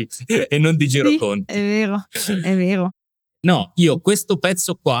bonifici e non di giroconti. Sì, è vero. No, io questo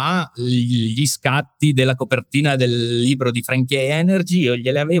pezzo qua, gli scatti della copertina del libro di Frankie Energy, io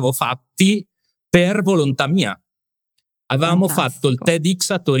glieli avevo fatti per volontà mia. Avevamo fatto il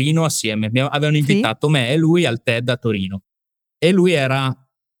TEDx a Torino assieme, avevano invitato me e lui al TED a Torino e lui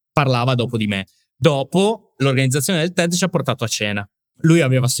parlava dopo di me. Dopo l'organizzazione del TED ci ha portato a cena. Lui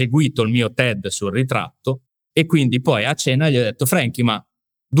aveva seguito il mio TED sul ritratto e quindi poi a cena gli ho detto: Frankie, ma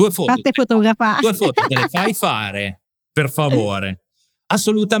due foto te le fai fare, per favore?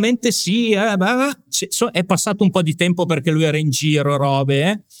 Assolutamente sì, è passato un po' di tempo perché lui era in giro,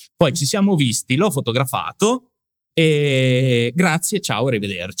 robe, poi ci siamo visti, l'ho fotografato e grazie, ciao,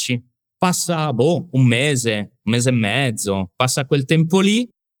 arrivederci. Passa un mese e mezzo, passa quel tempo lì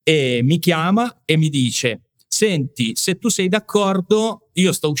e mi chiama e mi dice: senti, se tu sei d'accordo,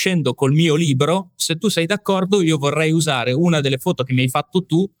 io sto uscendo col mio libro, se tu sei d'accordo io vorrei usare una delle foto che mi hai fatto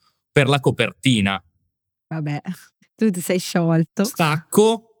tu per la copertina. Vabbè, tu ti sei sciolto.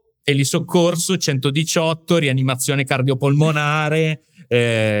 Stacco e li soccorso 118, rianimazione cardiopolmonare,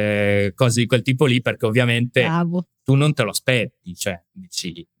 cose di quel tipo lì, perché ovviamente tu non te lo aspetti, cioè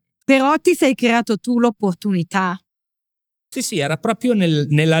dici. Però ti sei creato tu l'opportunità. Sì, era proprio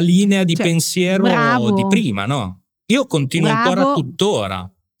nella linea di pensiero di prima, no? Io continuo ancora tuttora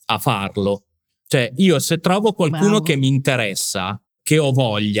a farlo. Cioè, io se trovo qualcuno che mi interessa, che ho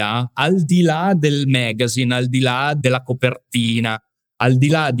voglia, al di là del magazine, al di là della copertina, al di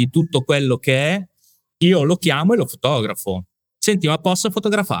là di tutto quello che è, io lo chiamo e lo fotografo. Senti, ma posso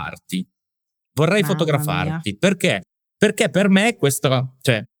fotografarti? Vorrei fotografarti. Perché? Perché per me questo,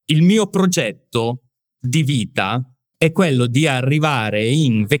 cioè, il mio progetto di vita è quello di arrivare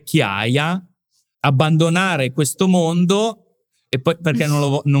in vecchiaia, abbandonare questo mondo e poi perché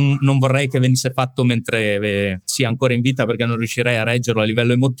non vorrei che venisse fatto mentre sia ancora in vita, perché non riuscirei a reggerlo a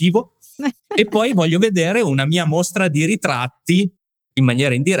livello emotivo. E poi voglio vedere una mia mostra di ritratti in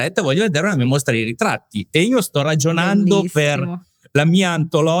maniera indiretta, voglio vedere una mia mostra di ritratti e io sto ragionando per la mia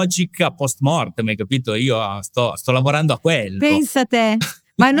antologica post mortem, hai capito? Io sto lavorando a quello. Pensa te.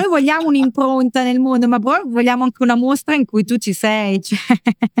 Ma noi vogliamo un'impronta nel mondo, ma poi vogliamo anche una mostra in cui tu ci sei, cioè.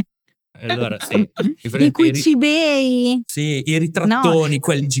 Allora sì, in cui ci bei. Sì, i ritrattoni, no.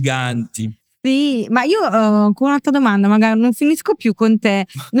 quelli giganti. Sì, ma io con un'altra domanda, magari non finisco più con te.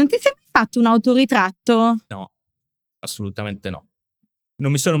 Non ti sei mai fatto un autoritratto? No, assolutamente no.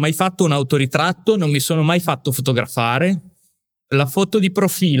 Non mi sono mai fatto un autoritratto, non mi sono mai fatto fotografare. La foto di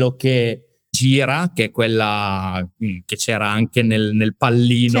profilo che gira, che è quella che c'era anche nel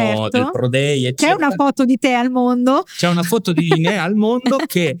pallino certo. del Pro Day, eccetera. C'è una foto di te al mondo? C'è una foto di me al mondo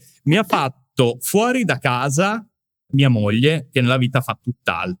che mi ha fatto fuori da casa mia moglie, che nella vita fa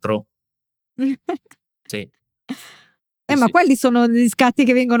tutt'altro. Sì. Ma quelli sono degli scatti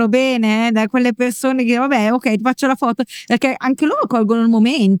che vengono bene da quelle persone che vabbè, ok, ti faccio la foto, perché anche loro colgono il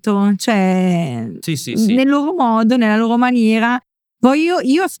momento, cioè sì. nel loro modo, nella loro maniera. Poi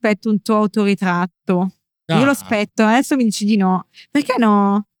io aspetto un tuo autoritratto. Io lo aspetto, adesso mi dici di no. Perché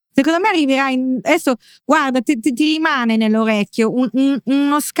no? Secondo me arriverai adesso, guarda, ti rimane nell'orecchio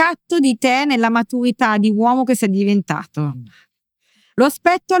uno scatto di te nella maturità di uomo che sei diventato. Lo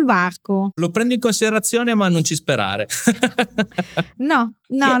aspetto al varco. Lo prendo in considerazione, ma non ci sperare. No,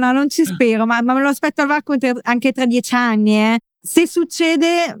 non ci spero, ma me lo aspetto al varco anche tra 10 anni. Se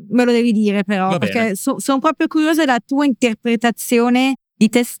succede, me lo devi dire però, perché sono proprio curiosa della tua interpretazione di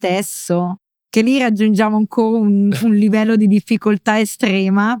te stesso, che lì raggiungiamo ancora un livello di difficoltà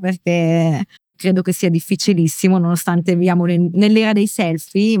estrema, perché credo che sia difficilissimo, nonostante viviamo nell'era dei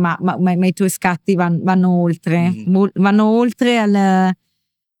selfie, ma i tuoi scatti vanno oltre, vanno oltre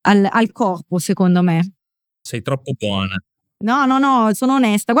al corpo, secondo me. Sei troppo buona. No, sono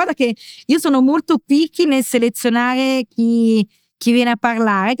onesta. Guarda che io sono molto picky nel selezionare chi viene a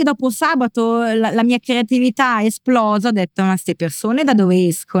parlare, che dopo sabato la mia creatività è esplosa, ho detto, ma queste persone da dove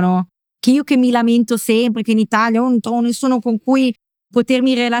escono? Che io che mi lamento sempre che in Italia non trovo nessuno con cui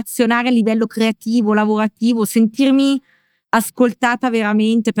potermi relazionare a livello creativo, lavorativo, sentirmi ascoltata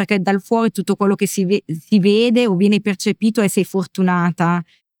veramente, perché dal fuori tutto quello che si vede o viene percepito è sei fortunata.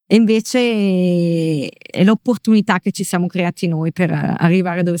 E invece è l'opportunità che ci siamo creati noi per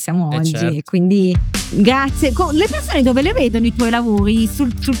arrivare dove siamo oggi. Certo. E quindi grazie. Le persone dove le vedono i tuoi lavori?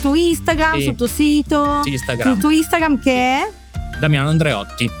 Sul tuo Instagram, sul tuo sito? Instagram. Sul tuo Instagram che è? Damiano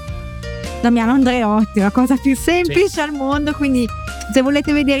Andreotti. Damiano Andreotti, la cosa più semplice al mondo. Quindi se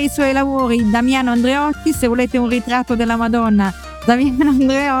volete vedere i suoi lavori, Damiano Andreotti. Se volete un ritratto della Madonna, Damiano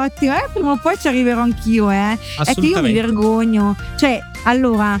Andreotti. Prima o poi ci arriverò anch'io, È che io mi vergogno. Cioè,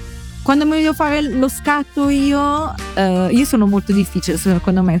 allora, quando mi devo fare lo scatto io sono molto difficile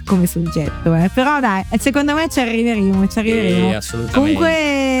secondo me come soggetto, Però dai, secondo me ci arriveremo. Assolutamente.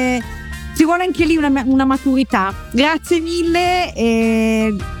 Comunque ci vuole anche lì una maturità. Grazie mille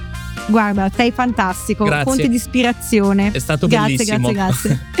e guarda, sei fantastico. Grazie. Fonte di ispirazione. È stato bellissimo.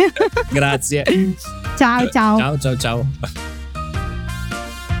 Grazie. Grazie. Ciao. Ciao.